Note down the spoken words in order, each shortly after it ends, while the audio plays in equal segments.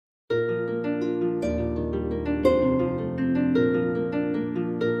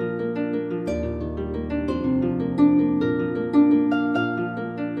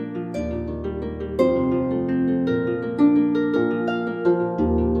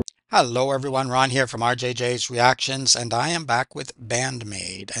Hello everyone, Ron here from RJJ's Reactions, and I am back with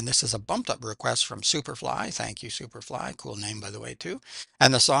Band-Maid, and this is a bumped up request from Superfly. Thank you, Superfly. Cool name, by the way, too.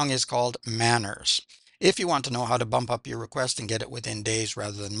 And the song is called Manners. If you want to know how to bump up your request and get it within days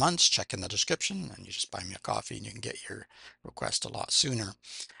rather than months, check in the description, and you just buy me a coffee and you can get your request a lot sooner.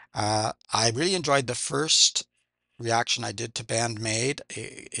 I really enjoyed the first reaction I did to Band-Maid.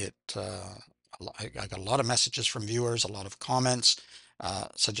 I got a lot of messages from viewers, a lot of comments,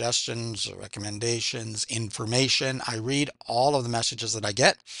 suggestions, recommendations, information. I read all of the messages that I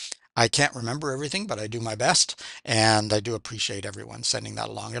get. I can't remember everything, but I do my best, and I do appreciate everyone sending that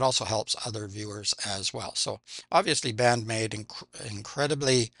along. It also helps other viewers as well. So obviously Band-Maid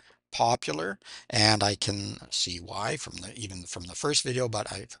incredibly popular, and I can see why from even from the first video,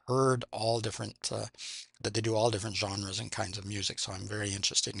 but I've heard all different that they do all different genres and kinds of music, so I'm very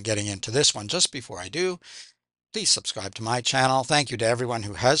interested in getting into this one. Just before I do, please subscribe to my channel. Thank you to everyone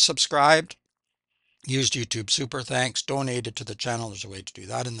who has subscribed, used YouTube Super Thanks, donated to the channel. There's a way to do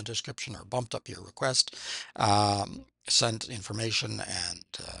that in the description, or bumped up your request, sent information and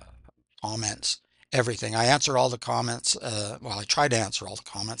comments, everything. I answer all the comments. Well, I try to answer all the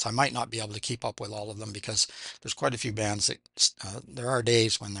comments. I might not be able to keep up with all of them because there's quite a few bands that there are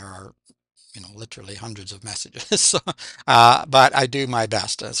days when there are literally hundreds of messages. So, but I do my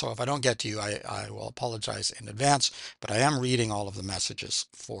best. So if I don't get to you, I will apologize in advance, but I am reading all of the messages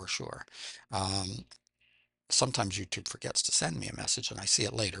for sure. Sometimes YouTube forgets to send me a message and I see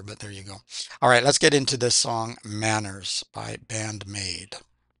it later, but there you go. All right, let's get into this song, Manners by Band-Maid.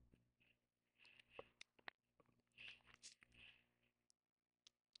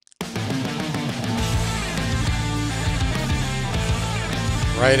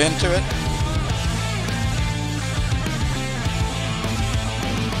 Right into it.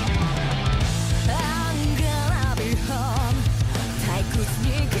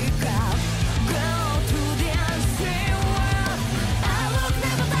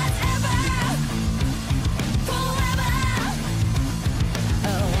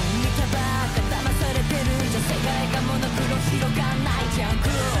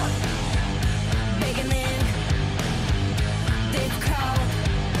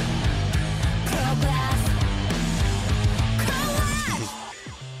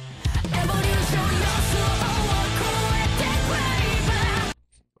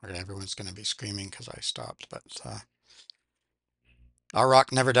 Everyone's going to be screaming because I stopped, but our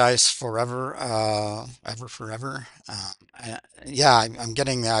rock never dies forever, ever, forever. Yeah, I'm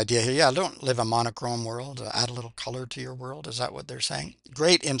getting the idea here. Yeah, don't live a monochrome world. Add a little color to your world. Is that what they're saying?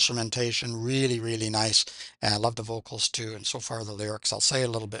 Great instrumentation, really, really nice. And I love the vocals too. And so far the lyrics, I'll say a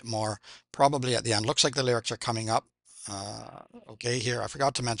little bit more probably at the end. Looks like the lyrics are coming up. Okay, here I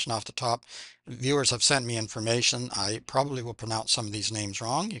forgot to mention off the top. Viewers have sent me information. I probably will pronounce some of these names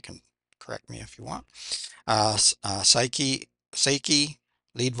wrong. You can correct me if you want. Seiki,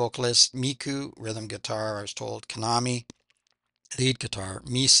 lead vocalist, Miku, rhythm guitar, I was told, Kanami, lead guitar,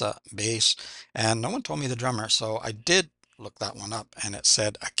 Misa, bass, and no one told me the drummer, so I did look that one up, and it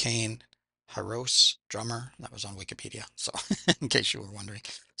said Akane Haros, drummer. That was on Wikipedia, so in case you were wondering.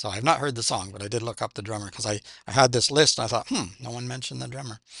 So I've not heard the song, but I did look up the drummer because I had this list, and I thought, no one mentioned the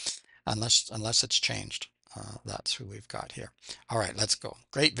drummer, unless it's changed. That's who we've got here. All right, let's go.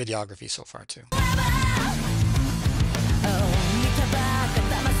 Great videography so far, too.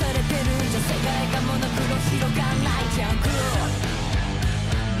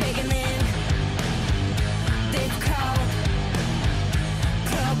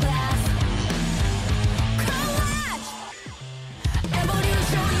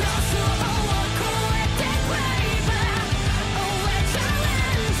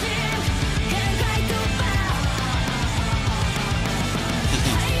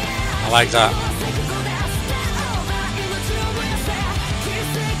 I like that.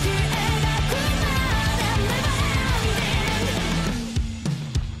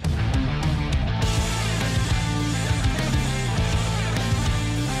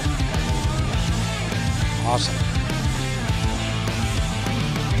 Awesome.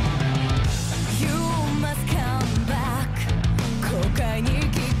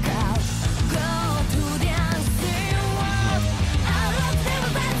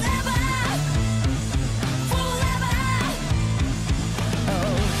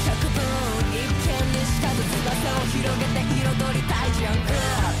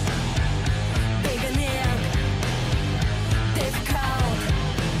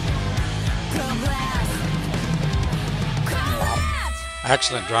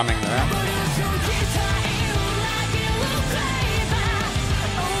 Excellent drumming there.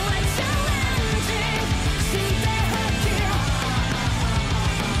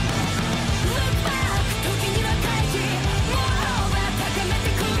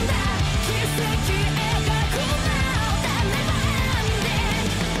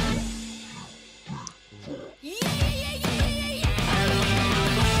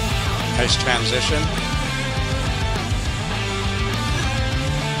 Nice transition.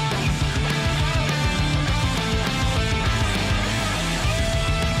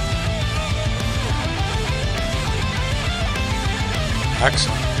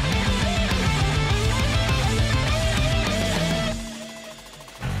 Excellent.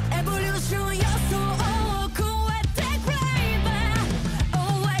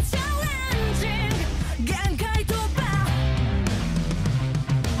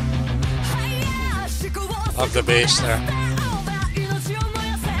 Love the bass there.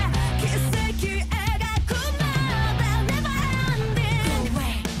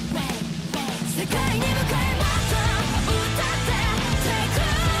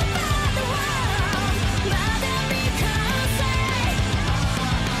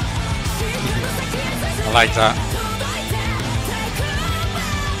 I like that.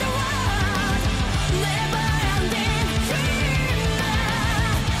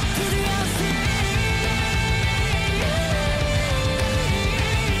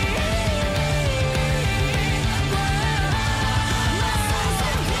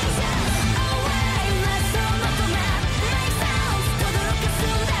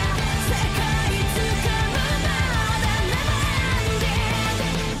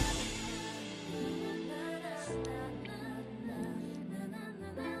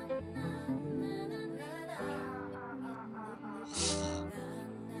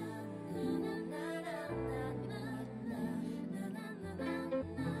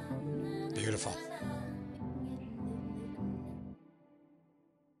 Beautiful.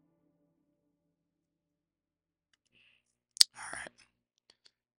 All right.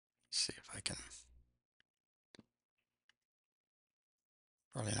 See if I can.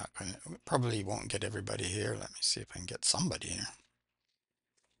 Probably not going to. Probably won't get everybody here. Let me see if I can get somebody here.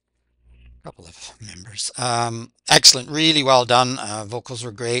 Couple of members. Excellent, really well done. Vocals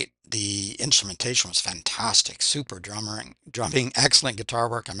were great. The instrumentation was fantastic. Super drumming, excellent guitar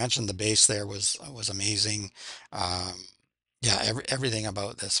work. I mentioned the bass there was amazing. Um, yeah, everything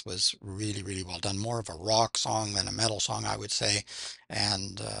about this was really, really well done. More of a rock song than a metal song, I would say,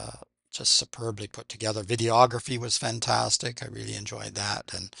 and just superbly put together. Videography was fantastic. I really enjoyed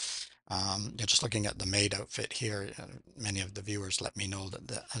that, and yeah, just looking at the maid outfit here, many of the viewers let me know that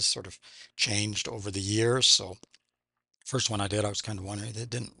that has sort of changed over the years. So first one I did, I was kind of wondering, they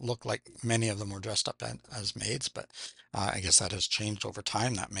didn't look like many of them were dressed up as maids, but I guess that has changed over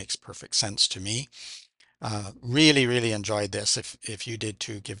time. That makes perfect sense to me. Really, really enjoyed this. If you did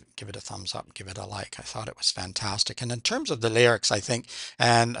too, give it a thumbs up, give it a like. I thought it was fantastic. And in terms of the lyrics, I think,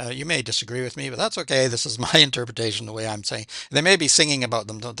 and you may disagree with me, but that's okay. This is my interpretation, the way I'm saying. They may be singing about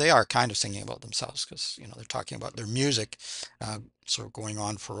them, though they are kind of singing about themselves because they're talking about their music, sort of going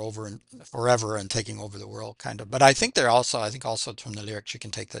on for over and forever and taking over the world, kind of. But I think also from the lyrics you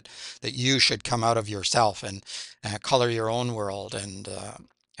can take that you should come out of yourself and color your own world and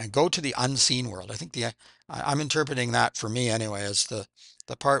go to the unseen world. I think I'm interpreting that for me anyway as the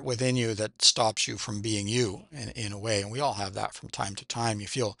part within you that stops you from being you in a way. And we all have that from time to time. You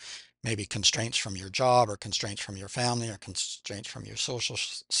feel maybe constraints from your job or constraints from your family or constraints from your social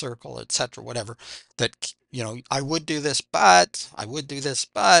circle, etc., whatever, that, I would do this, but I would do this,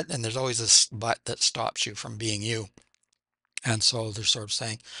 but, and there's always this but that stops you from being you. And so they're sort of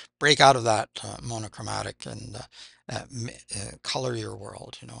saying, break out of that monochromatic and color your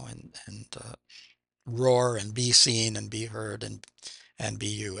world, and roar and be seen and be heard and be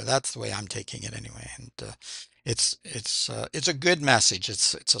you. That's the way I'm taking it anyway. And it's a good message.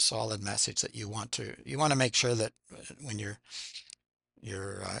 It's a solid message that you want to make sure that when you're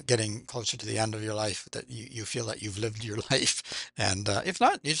getting closer to the end of your life that you feel that you've lived your life. And if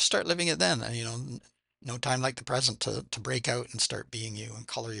not, you just start living it then. And no time like the present to break out and start being you and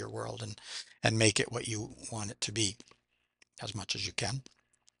color your world and make it what you want it to be as much as you can.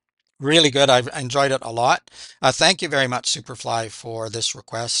 Really good. I've enjoyed it a lot. Thank you very much, Superfly, for this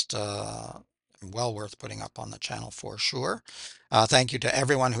request. Well worth putting up on the channel for sure. Thank you to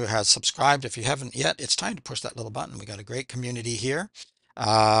everyone who has subscribed. If you haven't yet, it's time to push that little button. We got a great community here.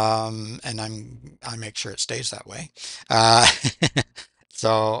 And I make sure it stays that way. Uh,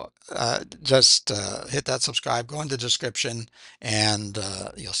 so just hit that subscribe, go in the description, and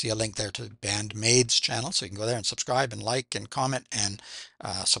you'll see a link there to Band-Maid's channel. So you can go there and subscribe and like and comment and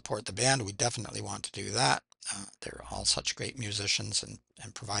support the band. We definitely want to do that. They're all such great musicians and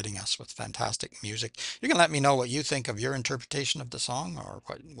providing us with fantastic music. You can let me know what you think of your interpretation of the song or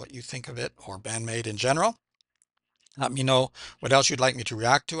what you think of it or Band-Maid in general. Let me know what else you'd like me to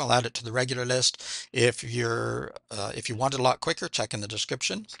react to. I'll add it to the regular list. If you want it a lot quicker, check in the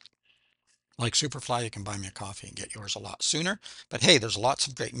description. Like Superfly, you can buy me a coffee and get yours a lot sooner. But hey, there's lots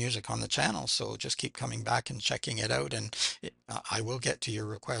of great music on the channel, so just keep coming back and checking it out, and I will get to your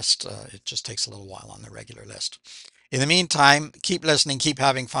request. It just takes a little while on the regular list. In the meantime, keep listening, keep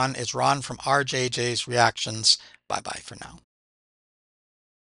having fun. It's Ron from RJJ's Reactions. Bye bye for now.